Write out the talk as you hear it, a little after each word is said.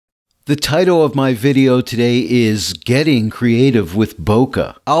The title of my video today is Getting Creative with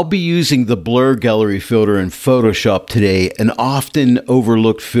Bokeh. I'll be using the Blur Gallery filter in Photoshop today, an often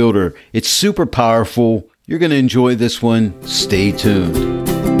overlooked filter. It's super powerful. You're going to enjoy this one. Stay tuned.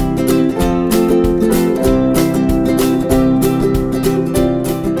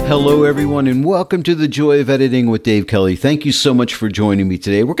 Hello everyone and welcome to the Joy of Editing with Dave Kelly. Thank you so much for joining me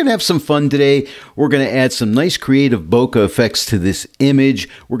today. We're going to have some fun today. We're going to add some nice creative bokeh effects to this image.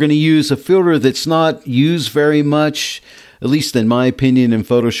 We're going to use a filter that's not used very much, at least in my opinion, in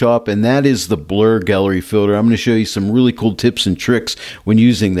Photoshop, and that is the Blur Gallery filter. I'm going to show you some really cool tips and tricks when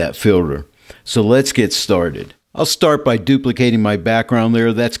using that filter. So let's get started. I'll start by duplicating my background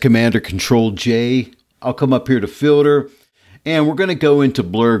there. That's Command or Control J. I'll come up here to Filter. And we're going to go into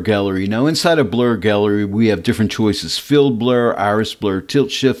Blur Gallery. Now inside of Blur Gallery, we have different choices: Filled Blur, Iris Blur, Tilt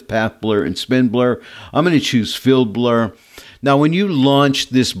Shift, Path Blur, and Spin Blur. I'm going to choose Filled Blur. Now when you launch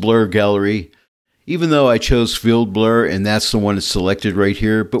this Blur Gallery, even though I chose Filled Blur, and that's the one that's selected right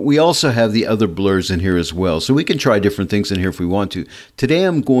here, but we also have the other blurs in here as well. So we can try different things in here if we want to. Today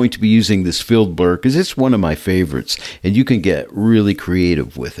I'm going to be using this Filled Blur because it's one of my favorites, and you can get really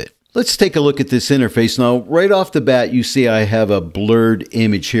creative with it. Let's take a look at this interface. Now, right off the bat, you see I have a blurred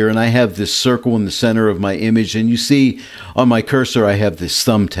image here, and I have this circle in the center of my image, and you see on my cursor I have this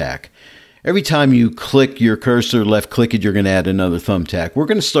thumbtack. Every time you click your cursor, left click it, you're going to add another thumbtack. We're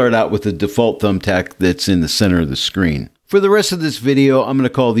going to start out with the default thumbtack that's in the center of the screen. For the rest of this video, I'm going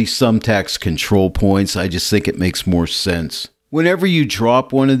to call these thumbtacks control points. I just think it makes more sense. Whenever you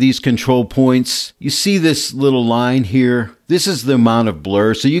drop one of these control points, you see this little line here. This is the amount of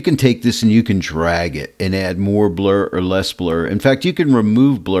blur, so you can take this and you can drag it and add more blur or less blur. In fact, you can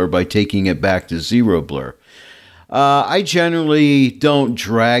remove blur by taking it back to zero blur. I generally don't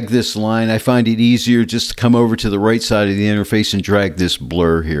drag this line. I find it easier just to come over to the right side of the interface and drag this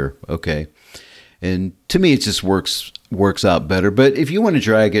blur here, okay? And to me, it just works out better. But if you want to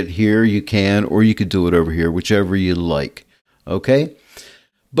drag it here, you can, or you could do it over here, whichever you like. Okay,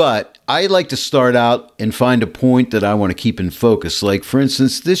 but I like to start out and find a point that I want to keep in focus. Like, for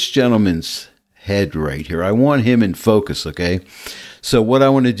instance, this gentleman's head right here. I want him in focus, okay? So what I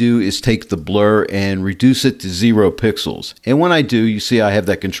want to do is take the blur and reduce it to 0 pixels. And when I do, you see I have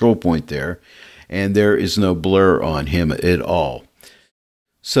that control point there, and there is no blur on him at all.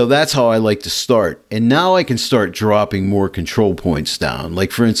 So that's how I like to start. And now I can start dropping more control points down. Like,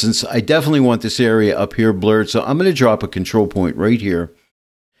 for instance, I definitely want this area up here blurred. So I'm going to drop a control point right here.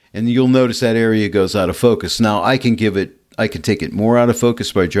 And you'll notice that area goes out of focus. Now I can take it more out of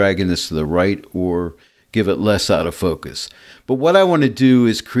focus by dragging this to the right, or give it less out of focus. But what I want to do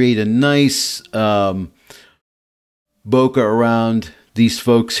is create a nice bokeh around these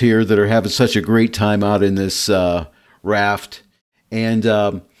folks here that are having such a great time out in this raft.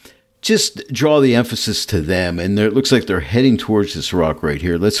 And just draw the emphasis to them. And it looks like they're heading towards this rock right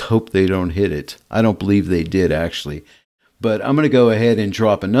here. Let's hope they don't hit it. I don't believe they did, actually. But I'm going to go ahead and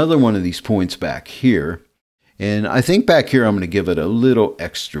drop another one of these points back here. And I think back here I'm going to give it a little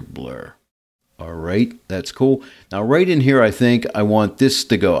extra blur. All right, that's cool. Now right in here, I think I want this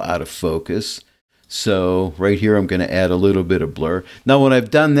to go out of focus. So right here, I'm going to add a little bit of blur. Now when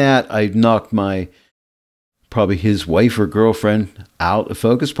I've done that, I've knocked probably his wife or girlfriend out of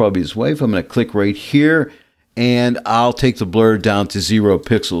focus, probably his wife. I'm going to click right here, and I'll take the blur down to 0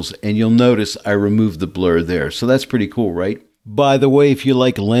 pixels, and you'll notice I removed the blur there. So that's pretty cool, right? By the way, if you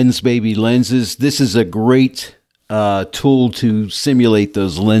like Lens Baby lenses, this is a great tool to simulate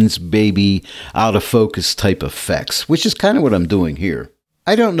those Lens Baby out of focus type effects, which is kind of what I'm doing here.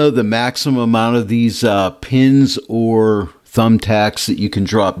 I don't know the maximum amount of these pins or thumbtacks that you can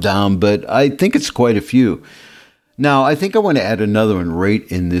drop down, but I think it's quite a few. Now, I think I want to add another one right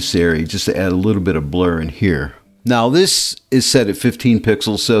in this area, just to add a little bit of blur in here. Now, this is set at 15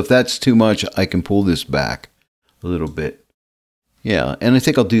 pixels, so if that's too much, I can pull this back a little bit. Yeah, and I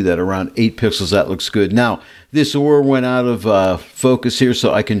think I'll do that around 8 pixels. That looks good. Now, this ore went out of focus here,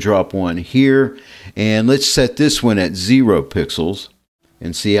 so I can drop one here. And let's set this one at 0 pixels.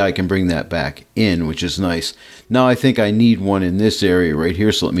 And see how I can bring that back in, which is nice. Now I think I need one in this area right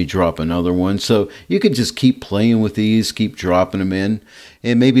here, so let me drop another one. So you can just keep playing with these, keep dropping them in.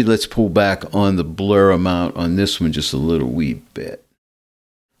 And maybe let's pull back on the blur amount on this one just a little wee bit.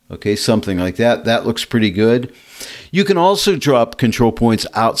 Okay, something like that. That looks pretty good. You can also drop control points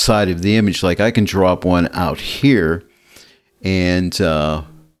outside of the image. Like I can drop one out here. And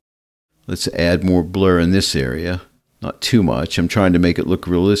let's add more blur in this area. Not too much. I'm trying to make it look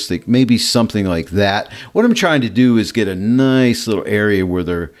realistic. Maybe something like that. What I'm trying to do is get a nice little area where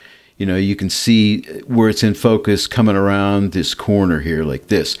they're, You know, you can see where it's in focus coming around this corner here like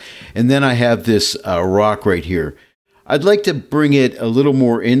this. And then I have this rock right here. I'd like to bring it a little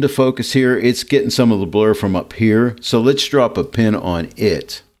more into focus here. It's getting some of the blur from up here. So let's drop a pin on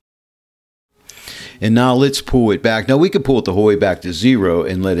it. And now let's pull it back. Now we could pull it the whole way back to 0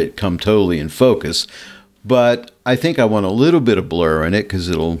 and let it come totally in focus. But I think I want a little bit of blur in it because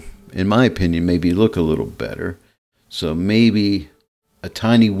it'll, in my opinion, maybe look a little better. So maybe a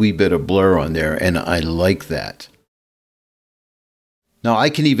tiny wee bit of blur on there, and I like that. Now I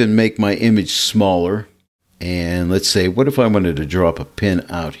can even make my image smaller. And let's say, what if I wanted to drop a pin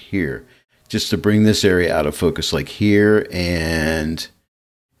out here just to bring this area out of focus, like here, and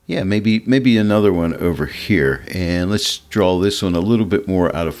yeah, maybe another one over here. And let's draw this one a little bit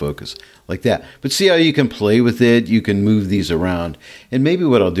more out of focus like that. But see how you can play with it? You can move these around. And maybe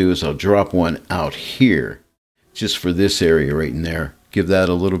what I'll do is I'll drop one out here just for this area right in there. Give that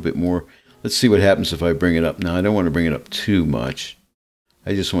a little bit more. Let's see what happens if I bring it up. Now, I don't want to bring it up too much.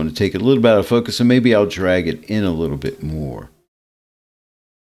 I just want to take it a little bit out of focus, and maybe I'll drag it in a little bit more.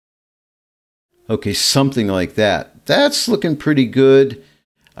 Okay, something like that. That's looking pretty good.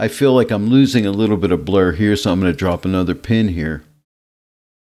 I feel like I'm losing a little bit of blur here, so I'm going to drop another pin here.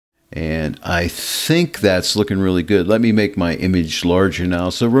 And I think that's looking really good. Let me make my image larger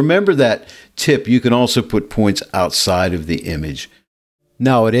now. So remember that tip, you can also put points outside of the image.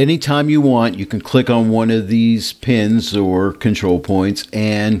 Now, at any time you want, you can click on one of these pins or control points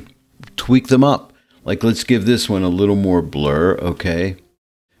and tweak them up. Like, let's give this one a little more blur, okay?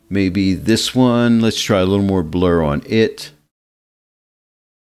 Maybe this one, let's try a little more blur on it.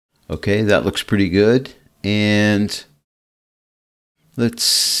 Okay, that looks pretty good. And let's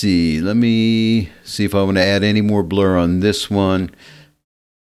see, let me see if I want to add any more blur on this one.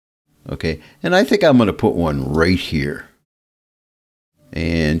 Okay, and I think I'm going to put one right here.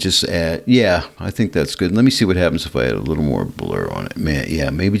 And just add, yeah, I think that's good. Let me see what happens if I add a little more blur on it. Man, yeah,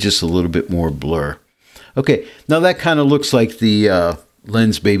 maybe just a little bit more blur. Okay, now that kind of looks like the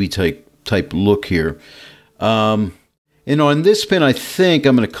Lens Baby type look here. And on this pin, I think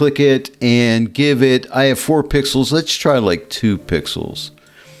I'm going to click it and give it, I have 4 pixels. Let's try like 2 pixels.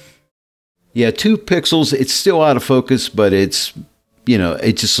 Yeah, 2 pixels. It's still out of focus, but it's, you know,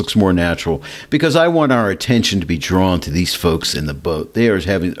 it just looks more natural because I want our attention to be drawn to these folks in the boat. They are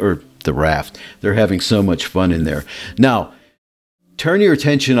having, or the raft, they're having so much fun in there. Now, turn your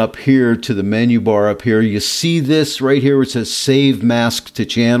attention up here to the menu bar up here. You see this right here where it says Save Mask to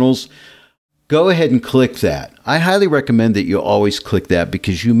Channels. Go ahead and click that. I highly recommend that you always click that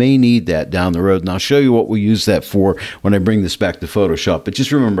because you may need that down the road. And I'll show you what we use that for when I bring this back to Photoshop. But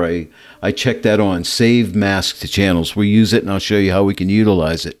just remember, I checked that on, Save Mask to Channels. We use it and I'll show you how we can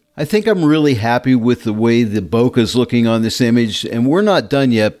utilize it. I think I'm really happy with the way the bokeh is looking on this image. And we're not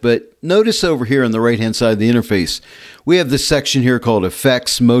done yet, but notice over here on the right-hand side of the interface, we have this section here called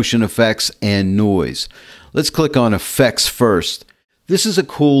Effects, Motion Effects, and Noise. Let's click on Effects first. This is a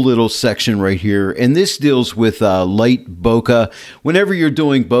cool little section right here, and this deals with light bokeh. Whenever you're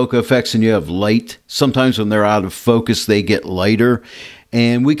doing bokeh effects and you have light, sometimes when they're out of focus, they get lighter,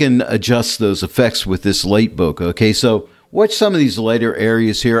 and we can adjust those effects with this light bokeh. Okay, so watch some of these lighter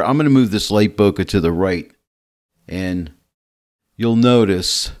areas here. I'm going to move this light bokeh to the right, and you'll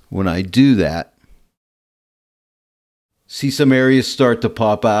notice when I do that, see some areas start to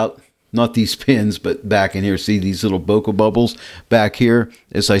pop out. Not these pins, but back in here. See these little bokeh bubbles back here?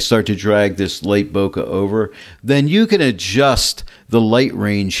 As I start to drag this light bokeh over, then you can adjust the light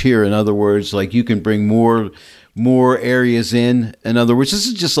range here. In other words, like you can bring more areas in. In other words, this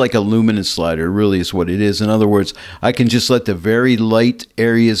is just like a luminance slider, really is what it is. In other words, I can just let the very light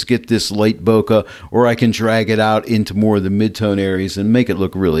areas get this light bokeh, or I can drag it out into more of the mid-tone areas and make it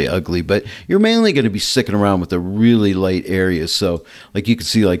look really ugly. But you're mainly going to be sticking around with the really light areas. So like you can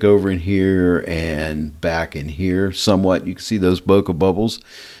see like over in here and back in here somewhat, you can see those bokeh bubbles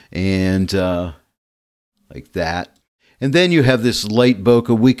and like that. And then you have this light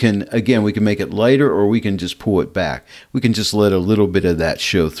bokeh. We can make it lighter or we can just pull it back. We can just let a little bit of that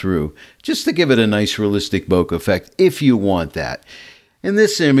show through just to give it a nice realistic bokeh effect if you want that. In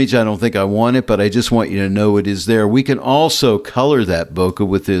this image, I don't think I want it, but I just want you to know it is there. We can also color that bokeh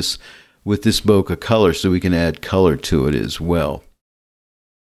with this bokeh color, so we can add color to it as well.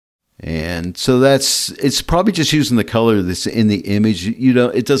 And so it's probably just using the color that's in the image.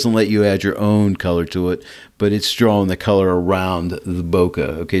 It doesn't let you add your own color to it, but it's drawing the color around the bokeh.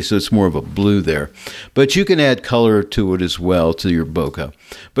 Okay, so it's more of a blue there. But you can add color to it as well, to your bokeh.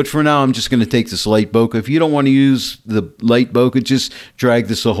 But for now, I'm just going to take this light bokeh. If you don't want to use the light bokeh, just drag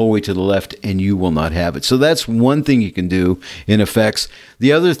this the whole way to the left and you will not have it. So that's one thing you can do in effects.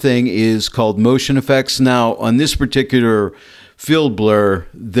 The other thing is called motion effects. Now, on this particular field blur,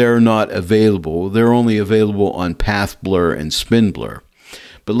 they're not available. They're only available on path blur and spin blur.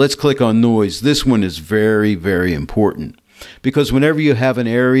 But let's click on noise. This one is very, very important, because whenever you have an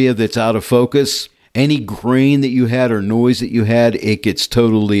area that's out of focus, any grain that you had or noise that you had, it gets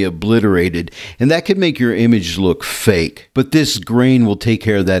totally obliterated, and that can make your image look fake. But this grain will take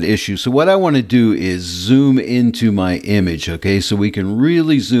care of that issue. So what I want to do is zoom into my image, okay, so we can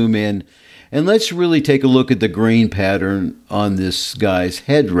really zoom in. And let's really take a look at the grain pattern on this guy's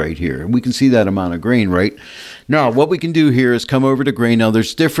head right here. We can see that amount of grain, right? Now, what we can do here is come over to grain. Now,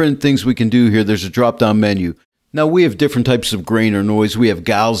 there's different things we can do here. There's a drop-down menu. Now, we have different types of grain or noise. We have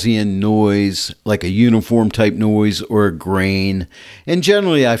Gaussian noise, like a uniform type noise, or a grain. And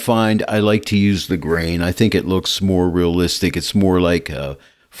generally, I find I like to use the grain. I think it looks more realistic. It's more like a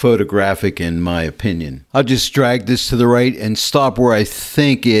photographic, in my opinion. I'll just drag this to the right and stop where I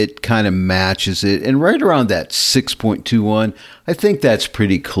think it kind of matches it, and right around that 6.21. I think that's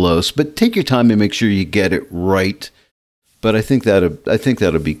pretty close, but take your time and make sure you get it right. But I think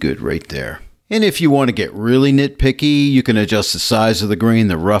that'll be good right there. And if you want to get really nitpicky, you can adjust the size of the grain,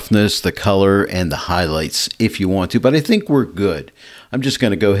 the roughness, the color, and the highlights if you want to. But I think we're good. I'm just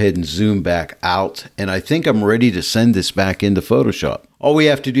going to go ahead and zoom back out, and I think I'm ready to send this back into Photoshop. All we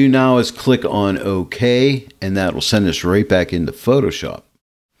have to do now is click on OK, and that will send us right back into Photoshop.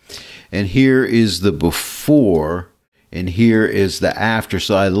 And here is the before, and here is the after,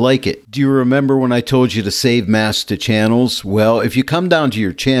 so I like it. Do you remember when I told you to save masks to channels? Well, if you come down to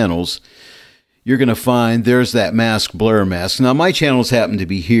your channels, you're going to find there's that mask, blur mask. Now, my channels happen to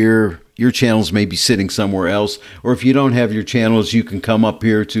be here. Your channels may be sitting somewhere else. Or if you don't have your channels, you can come up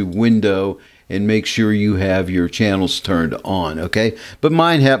here to Window and make sure you have your channels turned on, okay? But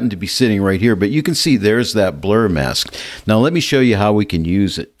mine happen to be sitting right here. But you can see there's that blur mask. Now, let me show you how we can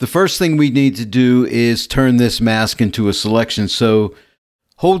use it. The first thing we need to do is turn this mask into a selection. So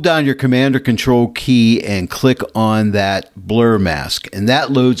hold down your Command or Control key and click on that blur mask, and that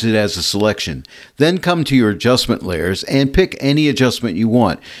loads it as a selection. Then come to your adjustment layers and pick any adjustment you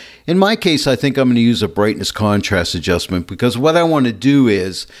want. In my case, I think I'm going to use a brightness contrast adjustment, because what I want to do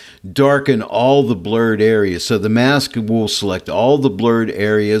is darken all the blurred areas. So the mask will select all the blurred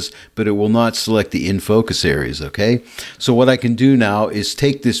areas, but it will not select the in focus areas, okay? So what I can do now is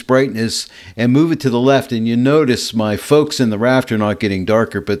take this brightness and move it to the left, and you notice my folks in the raft are not getting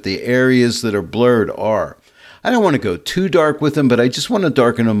darker, but the areas that are blurred are. I don't want to go too dark with them, but I just want to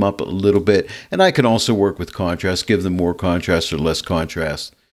darken them up a little bit. And I can also work with contrast, give them more contrast or less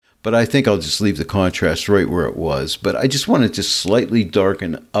contrast. But I think I'll just leave the contrast right where it was. But I just want to just slightly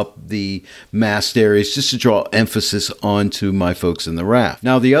darken up the masked areas just to draw emphasis onto my folks in the raft.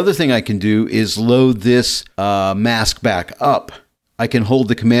 Now, the other thing I can do is load this mask back up. I can hold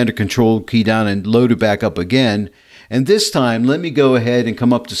the Command or Control key down and load it back up again. And this time, let me go ahead and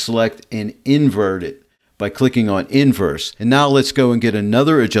come up to select and invert it by clicking on Inverse. And now let's go and get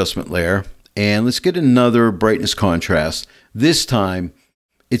another adjustment layer. And let's get another brightness contrast. This time,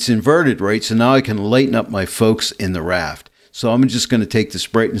 it's inverted, right? So now I can lighten up my folks in the raft. So I'm just going to take this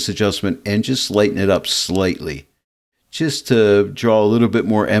brightness adjustment and just lighten it up slightly, just to draw a little bit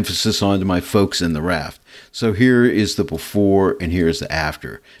more emphasis onto my folks in the raft. So here is the before and here's the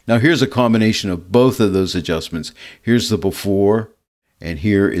after. Now here's a combination of both of those adjustments. Here's the before and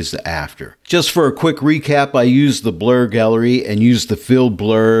here is the after. Just for a quick recap, I used the blur gallery and used the fill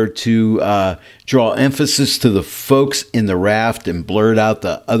blur to draw emphasis to the folks in the raft and blurred out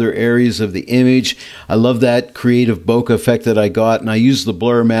the other areas of the image. I love that creative bokeh effect that I got, and I used the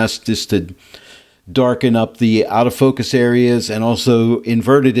blur mask just to darken up the out of focus areas, and also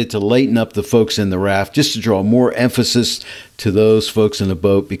inverted it to lighten up the folks in the raft, just to draw more emphasis to those folks in the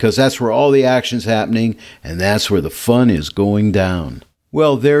boat, because that's where all the action's happening and that's where the fun is going down.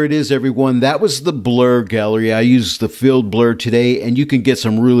 Well, there it is, everyone. That was the blur gallery. I used the filled blur today, and you can get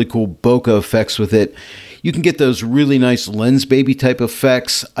some really cool bokeh effects with it. You can get those really nice lens baby type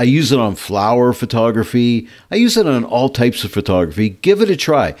effects. I use it on flower photography. I use it on all types of photography. Give it a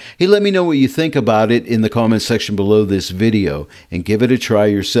try. Hey, let me know what you think about it in the comment section below this video, and give it a try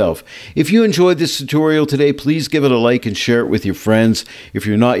yourself. If you enjoyed this tutorial today, please give it a like and share it with your friends. If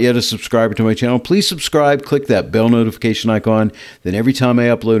you're not yet a subscriber to my channel, please subscribe, click that bell notification icon. Then every time I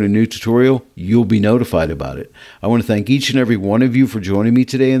upload a new tutorial, you'll be notified about it. I want to thank each and every one of you for joining me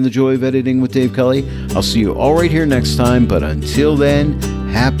today in The Joy of Editing with Dave Kelly. I'll see you all right here next time, but until then,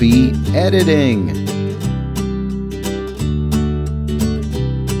 happy editing!